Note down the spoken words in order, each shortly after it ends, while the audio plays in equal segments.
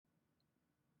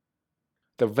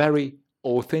the very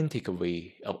authentic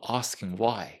way of asking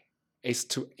why is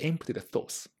to empty the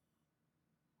thoughts.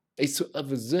 It's to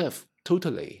observe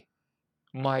totally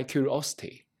my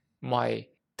curiosity, my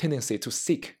tendency to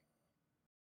seek,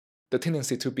 the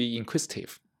tendency to be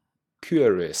inquisitive,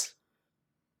 curious,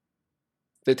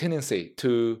 the tendency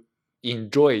to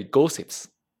enjoy gossips.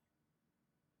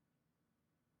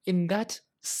 In that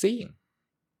seeing,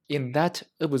 in that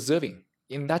observing,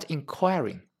 in that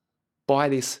inquiring, by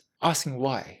this asking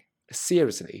why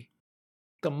seriously,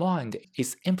 the mind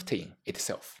is emptying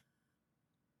itself.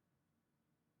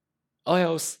 Or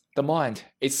else the mind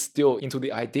is still into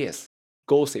the ideas,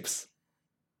 gossips,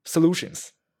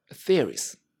 solutions,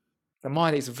 theories. The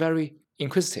mind is very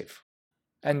inquisitive.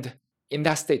 And in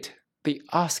that state, the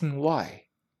asking why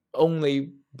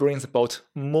only brings about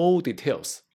more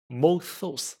details, more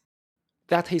thoughts.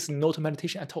 That is not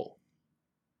meditation at all.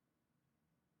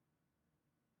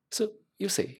 So you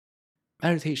see,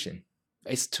 meditation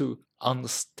is to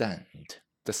understand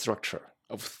the structure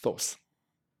of thoughts.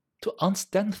 To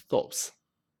understand thoughts,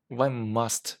 one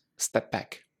must step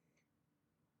back.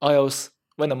 Or else,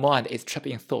 when the mind is trapped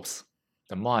in thoughts,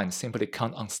 the mind simply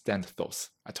can't understand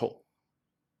thoughts at all.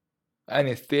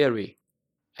 Any theory,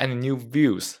 any new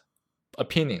views,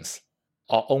 opinions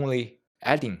are only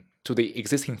adding to the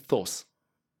existing thoughts.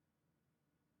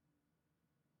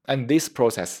 And this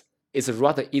process is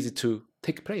rather easy to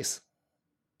take place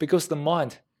because the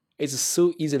mind is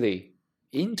so easily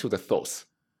into the thoughts,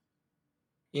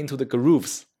 into the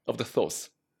grooves of the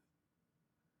thoughts.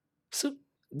 So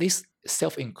this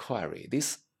self-inquiry,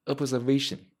 this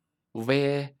observation,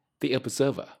 where the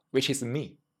observer, which is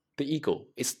me, the ego,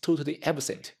 is totally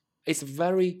absent, is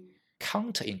very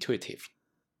counterintuitive.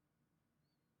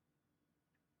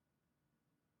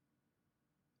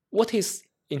 What is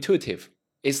intuitive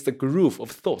is the groove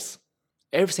of thoughts.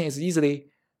 Everything is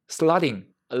easily sliding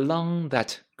along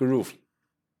that groove.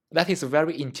 That is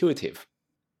very intuitive,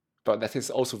 but that is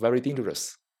also very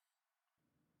dangerous.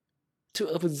 To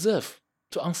observe,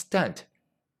 to understand,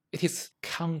 it is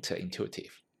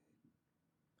counterintuitive.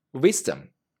 Wisdom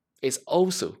is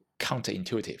also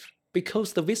counterintuitive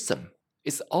because the wisdom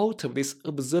is out of this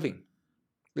observing,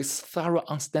 this thorough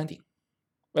understanding,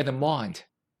 when the mind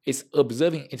is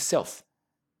observing itself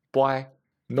by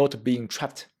not being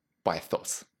trapped by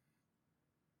thoughts.